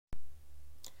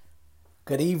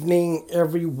Good evening,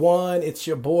 everyone. It's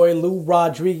your boy Lou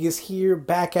Rodriguez here,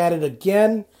 back at it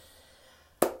again.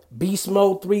 Beast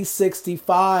Mode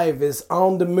 365 is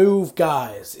on the move,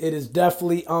 guys. It is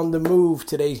definitely on the move.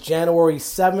 Today's January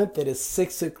 7th. It is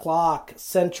 6 o'clock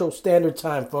Central Standard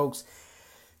Time, folks.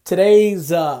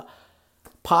 Today's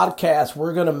podcast,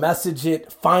 we're going to message it,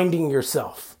 finding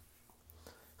yourself.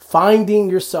 Finding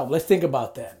yourself. Let's think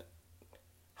about that.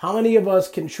 How many of us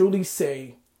can truly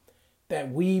say that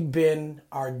we've been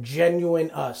our genuine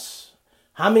us?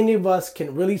 How many of us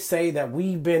can really say that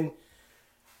we've been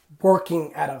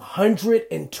working at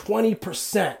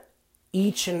 120%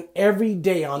 each and every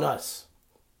day on us?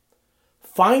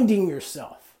 Finding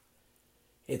yourself.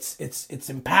 It's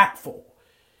impactful.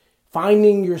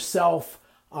 Finding yourself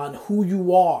on who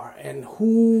you are and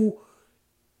who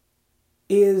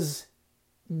is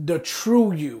the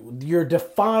true you, your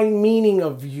defined meaning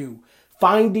of you.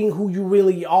 Finding who you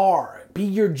really are. Be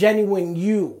your genuine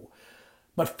you.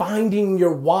 But finding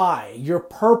your why, your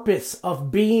purpose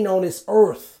of being on this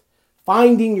earth.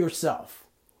 Finding yourself.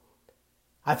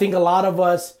 I think a lot of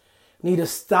us need to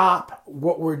stop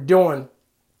what we're doing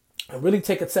and really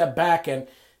take a step back and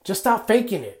just stop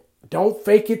faking it. Don't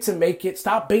fake it to make it.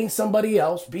 Stop being somebody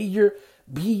else. Be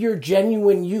your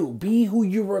genuine you. Be who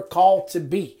you were called to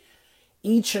be.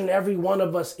 Each and every one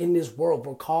of us in this world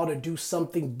were called to do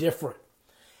something different.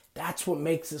 That's what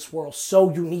makes this world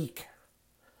so unique.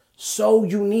 So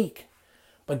unique.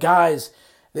 But guys,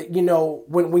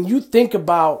 when you think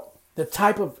about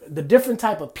the different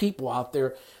type of people out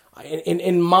there,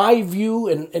 in my view,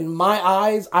 in my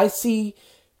eyes, I see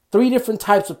three different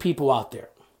types of people out there.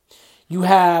 You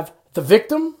have the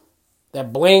victim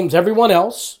that blames everyone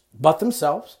else but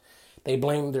themselves. They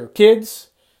blame their kids.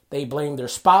 They blame their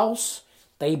spouse.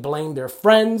 They blame their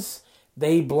friends.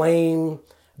 They blame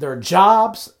their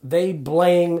jobs. They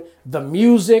blame the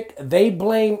music. They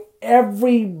blame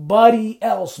everybody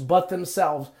else but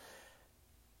themselves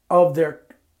of their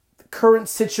current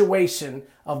situation,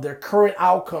 of their current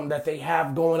outcome that they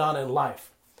have going on in life.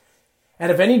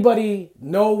 And if anybody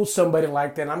knows somebody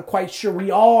like that, I'm quite sure we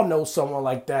all know someone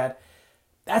like that,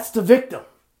 that's the victim.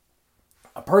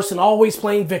 A person always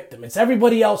playing victim. It's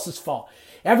everybody else's fault.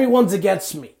 Everyone's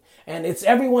against me. And it's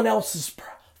everyone else's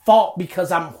fault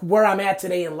because I'm where I'm at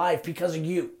today in life because of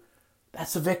you.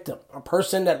 That's a victim. A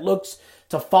person that looks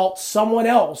to fault someone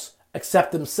else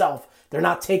except themselves. They're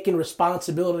not taking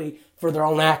responsibility for their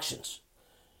own actions.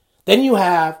 Then you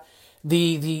have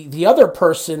the other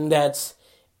person that's,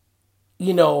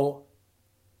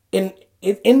 an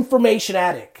information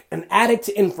addict, an addict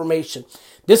to information.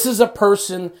 This is a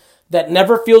person that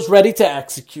never feels ready to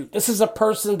execute. This is a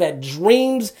person that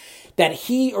dreams that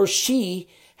he or she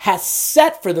has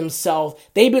set for themselves.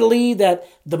 They believe that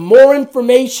the more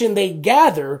information they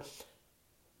gather,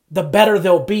 the better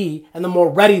they'll be and the more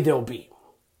ready they'll be.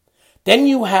 Then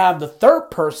you have the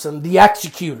third person, the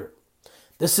executor.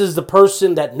 This is the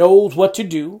person that knows what to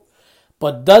do,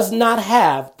 but does not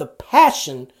have the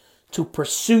passion to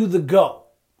pursue the goal.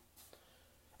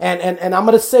 And I'm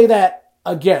going to say that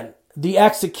again, the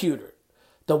executor,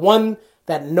 the one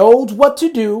that knows what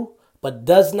to do, but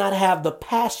does not have the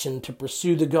passion to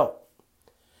pursue the goal.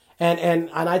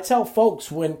 And I tell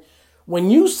folks, when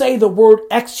you say the word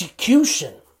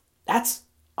execution, that's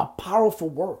a powerful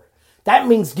word. That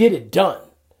means get it done.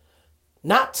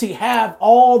 Not to have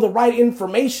all the right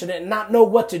information and not know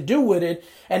what to do with it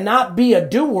and not be a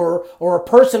doer or a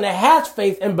person that has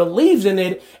faith and believes in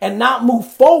it and not move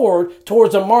forward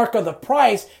towards the mark of the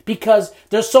prize because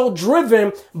they're so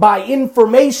driven by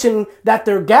information that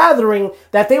they're gathering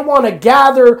that they want to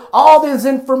gather all this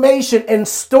information and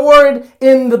store it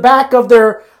in the back of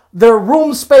their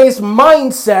room space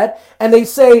mindset. And they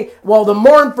say, well, the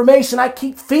more information I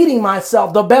keep feeding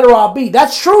myself, the better I'll be.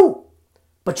 That's true.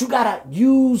 But you got to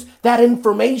use that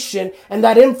information, and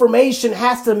that information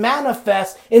has to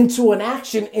manifest into an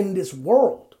action in this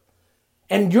world.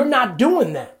 And you're not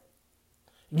doing that.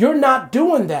 You're not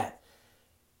doing that.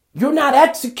 You're not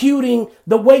executing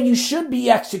the way you should be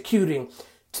executing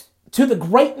to the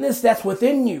greatness that's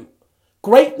within you.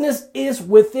 Greatness is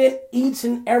within each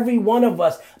and every one of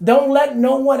us. Don't let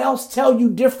no one else tell you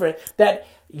different, that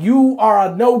you are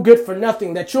a no good for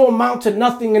nothing, that you'll amount to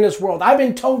nothing in this world. I've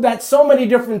been told that so many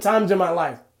different times in my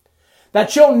life,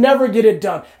 that you'll never get it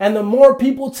done. And the more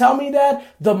people tell me that,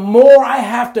 the more I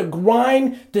have to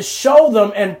grind to show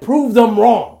them and prove them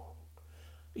wrong.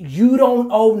 You don't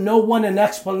owe no one an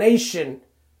explanation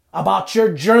about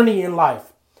your journey in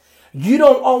life. You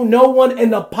don't owe no one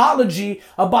an apology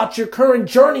about your current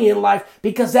journey in life,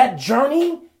 because that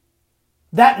journey,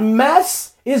 that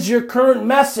mess is your current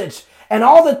message. And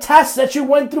all the tests that you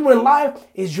went through in life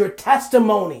is your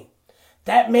testimony.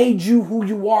 That made you who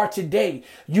you are today.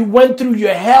 You went through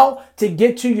your hell to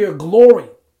get to your glory.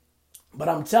 But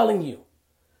I'm telling you,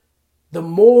 the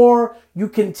more you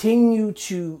continue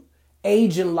to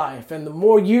age in life and the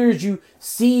more years you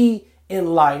see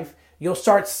in life, you'll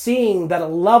start seeing that a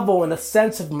level and a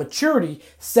sense of maturity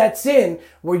sets in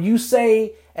where you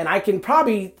say, and I can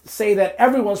probably say that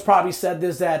everyone's probably said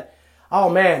this, that, oh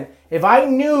man, if I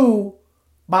knew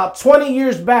about 20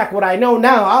 years back what I know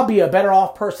now, I'll be a better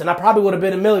off person. I probably would have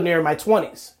been a millionaire in my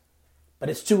 20s. But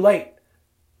it's too late.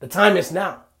 The time is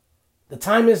now. The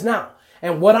time is now.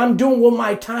 And what I'm doing with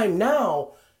my time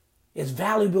now is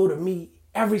valuable to me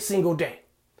every single day.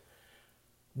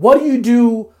 What do you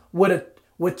do with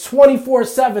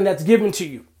 24/7 that's given to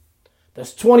you?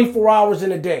 That's 24 hours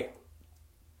in a day.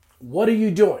 What are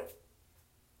you doing?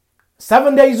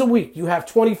 7 days a week, you have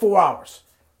 24 hours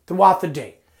throughout the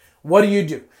day. What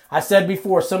do? I said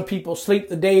before, some people sleep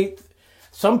the day.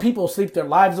 Some people sleep their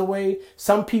lives away.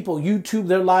 Some people YouTube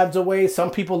their lives away.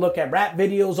 Some people look at rap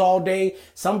videos all day.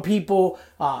 Some people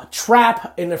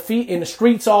trap in the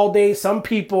streets all day. Some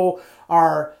people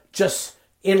are just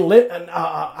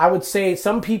I would say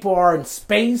some people are in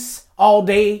space all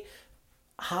day.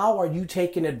 How are you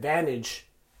taking advantage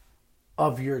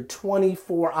of your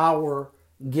 24-hour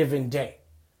given day?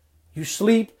 You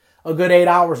sleep a good 8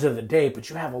 hours of the day,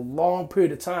 but you have a long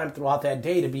period of time throughout that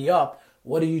day to be up.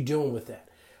 What are you doing with that?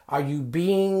 Are you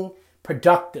being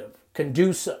productive,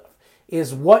 conducive?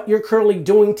 Is what you're currently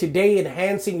doing today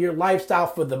enhancing your lifestyle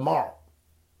for tomorrow?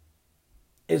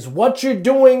 Is what you're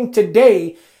doing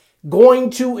today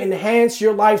going to enhance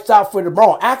your lifestyle for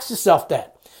tomorrow? Ask yourself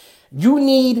that. You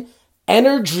need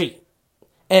energy.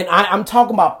 And I'm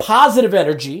talking about positive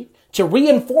energy to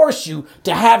reinforce you,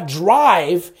 to have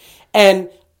drive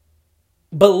and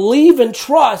believe and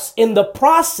trust in the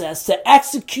process to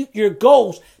execute your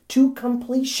goals to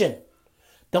completion.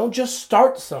 Don't just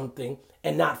start something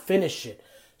and not finish it.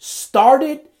 Start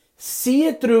it, see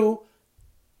it through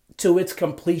to its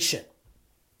completion.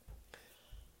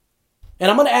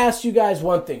 And I'm going to ask you guys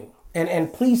one thing,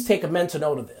 and please take a mental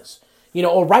note of this.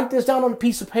 Or write this down on a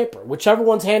piece of paper, whichever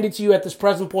one's handed to you at this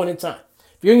present point in time.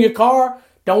 If you're in your car,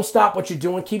 don't stop what you're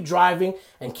doing. Keep driving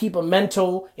and keep a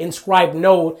mental inscribed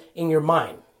note in your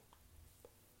mind.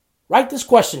 Write this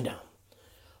question down.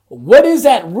 What is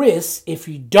at risk if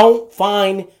you don't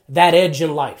find that edge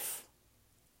in life?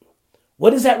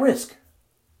 What is at risk?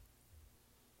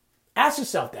 Ask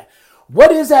yourself that.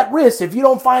 What is at risk if you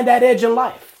don't find that edge in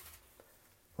life?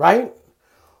 Right?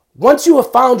 Once you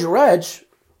have found your edge,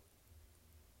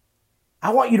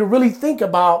 I want you to really think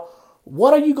about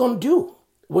what are you going to do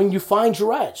when you find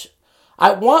your edge.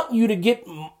 I want you to get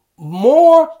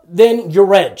more than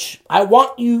your edge. I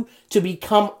want you to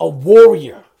become a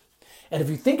warrior. And if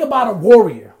you think about a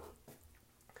warrior,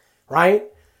 right?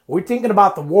 We're thinking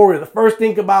about the warrior. The first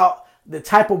think about the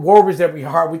type of warriors that we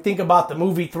are. We think about the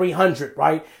movie 300,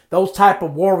 right? Those type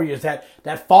of warriors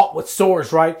that fought with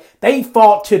swords, right? They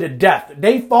fought to the death.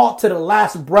 They fought to the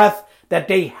last breath that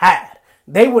they had.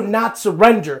 They would not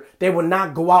surrender. They would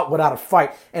not go out without a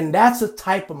fight. And that's the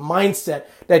type of mindset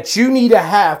that you need to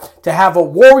have a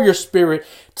warrior spirit,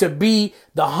 to be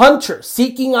the hunter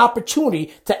seeking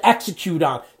opportunity to execute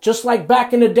on. Just like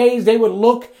back in the days, they would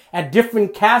look at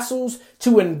different castles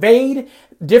to invade,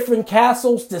 different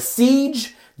castles to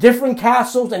siege, different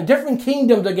castles and different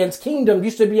kingdoms against kingdoms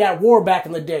used to be at war back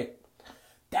in the day.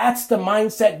 That's the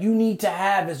mindset you need to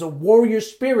have as a warrior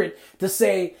spirit, to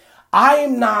say, I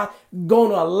am not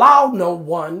going to allow no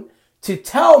one to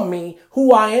tell me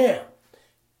who I am.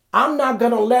 I'm not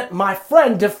going to let my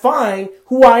friend define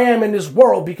who I am in this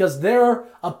world, because their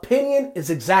opinion is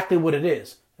exactly what it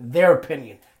is. Their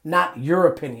opinion, not your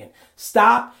opinion.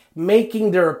 Stop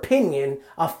making their opinion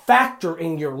a factor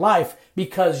in your life,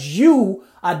 because you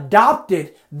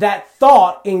adopted that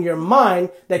thought in your mind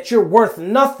that you're worth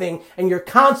nothing, and you're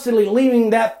constantly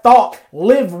leaving that thought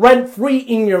live rent-free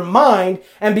in your mind.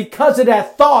 And because of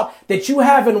that thought that you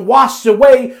haven't washed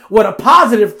away with a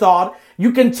positive thought,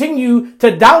 you continue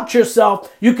to doubt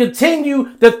yourself. You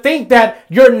continue to think that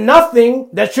you're nothing,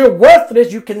 that you're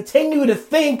worthless. You continue to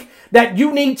think that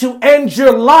you need to end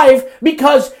your life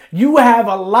because you have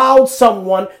allowed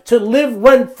someone to live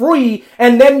rent-free,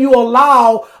 and then you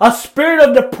allow a spirit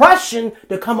of depression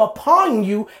to come upon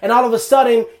you, and all of a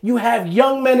sudden you have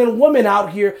young men and women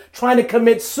out here trying to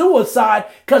commit suicide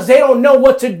because they don't know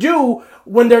what to do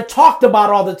when they're talked about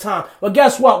all the time. But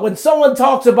guess what? When someone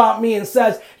talks about me and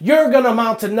says, you're going to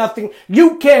amount to nothing,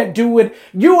 you can't do it,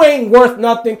 you ain't worth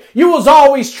nothing, you was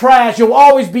always trash, you'll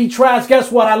always be trash,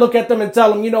 guess what? I look at them and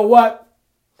tell them, you know what?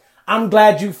 I'm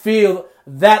glad you feel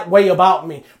that way about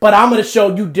me, but I'm going to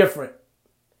show you different.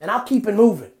 And I'll keep it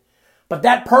moving. But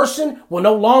that person will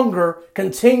no longer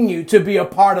continue to be a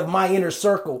part of my inner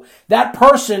circle. That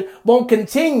person won't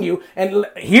continue, and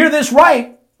hear this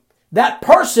right, that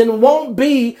person won't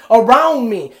be around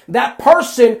me. That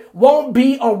person won't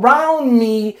be around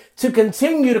me to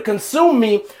continue to consume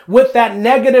me with that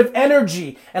negative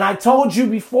energy. And I told you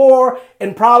before,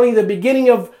 in probably the beginning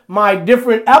of my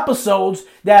different episodes,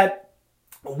 that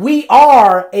we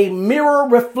are a mirror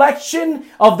reflection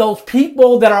of those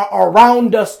people that are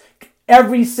around us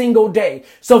every single day.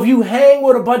 So if you hang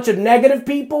with a bunch of negative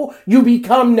people, you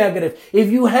become negative.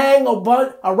 If you hang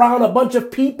around a bunch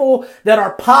of people that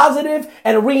are positive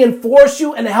and reinforce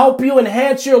you and help you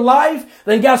enhance your life,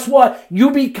 then guess what?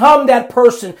 You become that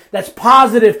person that's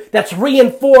positive, that's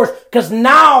reinforced, because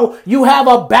now you have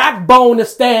a backbone to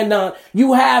stand on.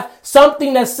 You have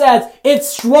something that says it's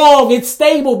strong, it's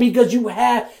stable, because you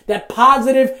have that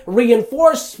positive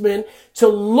reinforcement to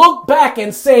look back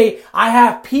and say, I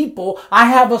have people, I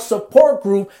have a support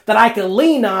group that I can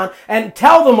lean on and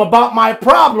tell them about my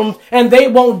problems, and they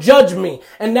won't judge me.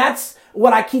 And that's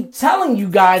what I keep telling you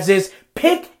guys is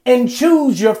pick and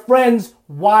choose your friends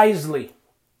wisely.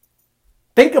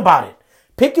 Think about it.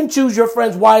 Pick and choose your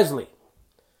friends wisely.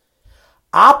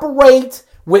 Operate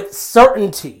with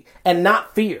certainty and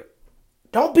not fear.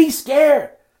 Don't be scared.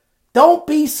 Don't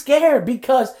be scared,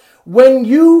 because when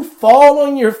you fall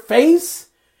on your face,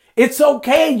 it's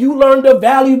okay. You learned a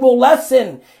valuable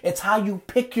lesson. It's how you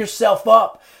pick yourself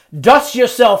up, dust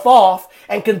yourself off,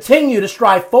 and continue to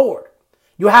strive forward.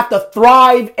 You have to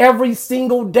thrive every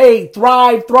single day.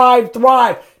 Thrive, thrive,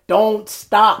 thrive. Don't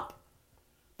stop.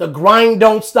 The grind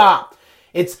don't stop.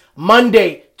 It's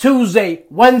Monday, Tuesday,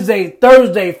 Wednesday,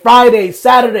 Thursday, Friday,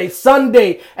 Saturday,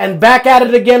 Sunday, and back at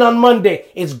it again on Monday.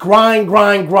 It's grind,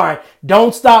 grind, grind.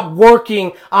 Don't stop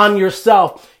working on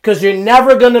yourself, because you're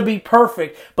never going to be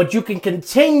perfect, but you can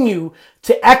continue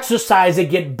to exercise and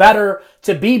get better,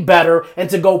 to be better, and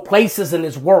to go places in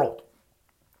this world.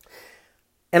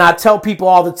 And I tell people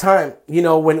all the time, you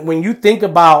know, when you think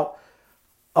about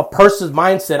a person's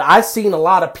mindset, I've seen a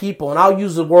lot of people, and I'll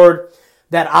use the word,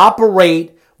 that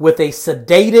operate with a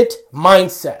sedated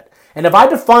mindset. And if I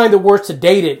define the word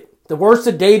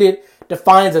sedated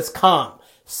defines as calm.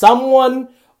 Someone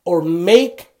or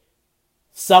make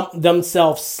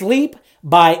themselves sleep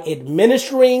by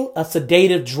administering a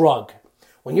sedative drug.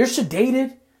 When you're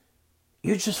sedated,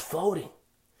 you're just floating.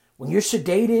 When you're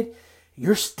sedated,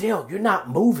 you're still, you're not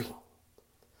moving.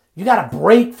 You got to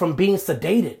break from being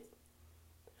sedated.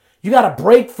 You got to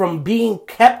break from being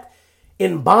kept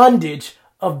in bondage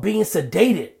of being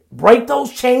sedated. Break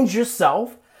those chains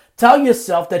yourself. Tell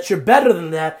yourself that you're better than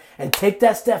that, and take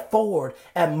that step forward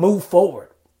and move forward.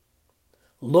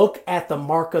 Look at the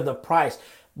mark of the price.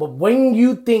 But when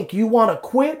you think you want to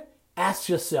quit, ask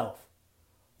yourself,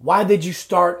 why did you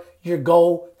start your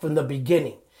goal from the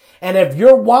beginning? And if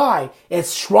your why is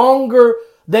stronger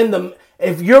than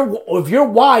if your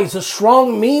why is a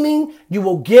strong meaning, you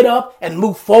will get up and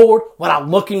move forward without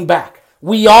looking back.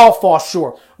 We all fall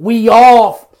short. We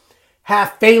all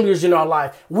have failures in our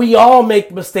life. We all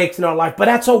make mistakes in our life, but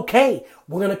that's okay.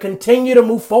 We're going to continue to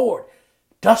move forward.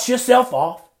 Dust yourself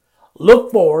off.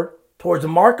 Look forward towards the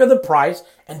mark of the prize,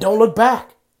 and don't look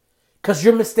back, because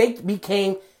your mistake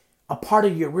became a part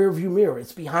of your rearview mirror.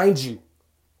 It's behind you.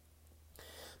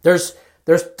 There's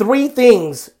three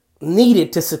things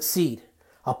needed to succeed: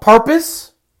 a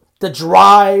purpose, the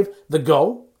drive, the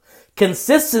goal;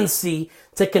 consistency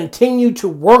to continue to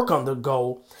work on the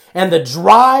goal; and the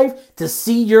drive to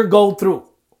see your goal through.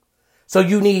 So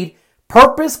you need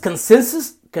purpose,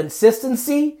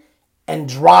 consistency, and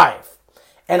drive.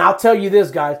 And I'll tell you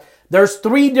this, guys, there's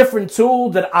three different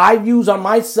tools that I use on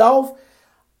myself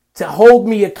to hold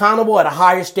me accountable at a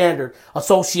higher standard.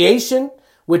 Association,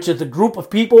 which is a group of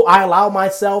people I allow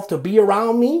myself to be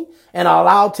around me and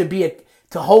allow to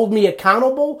hold me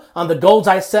accountable on the goals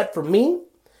I set for me.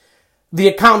 The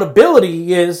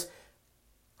accountability is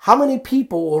how many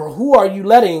people or who are you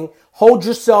letting hold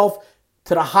yourself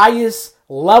to the highest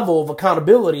level of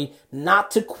accountability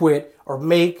not to quit or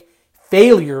make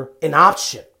failure an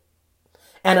option.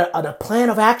 And a plan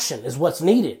of action is what's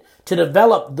needed to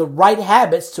develop the right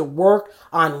habits to work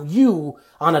on you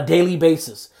on a daily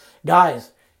basis.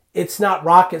 Guys, it's not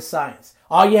rocket science.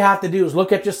 All you have to do is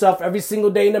look at yourself every single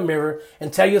day in the mirror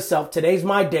and tell yourself, today's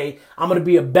my day. I'm going to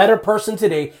be a better person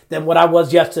today than what I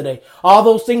was yesterday. All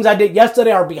those things I did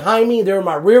yesterday are behind me. They're in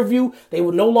my rear view. They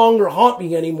will no longer haunt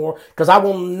me anymore, because I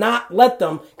will not let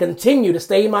them continue to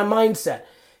stay in my mindset.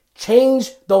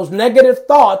 Change those negative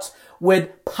thoughts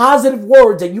with positive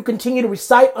words that you continue to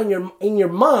recite in your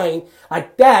mind,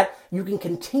 like that, you can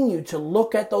continue to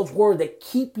look at those words that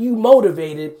keep you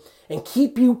motivated and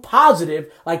keep you positive.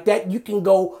 Like that, you can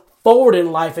go forward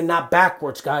in life and not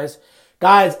backwards, guys.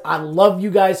 Guys, I love you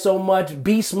guys so much.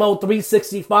 Beast Mode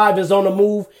 365 is on the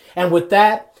move. And with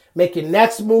that, make your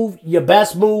next move your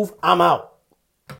best move. I'm out.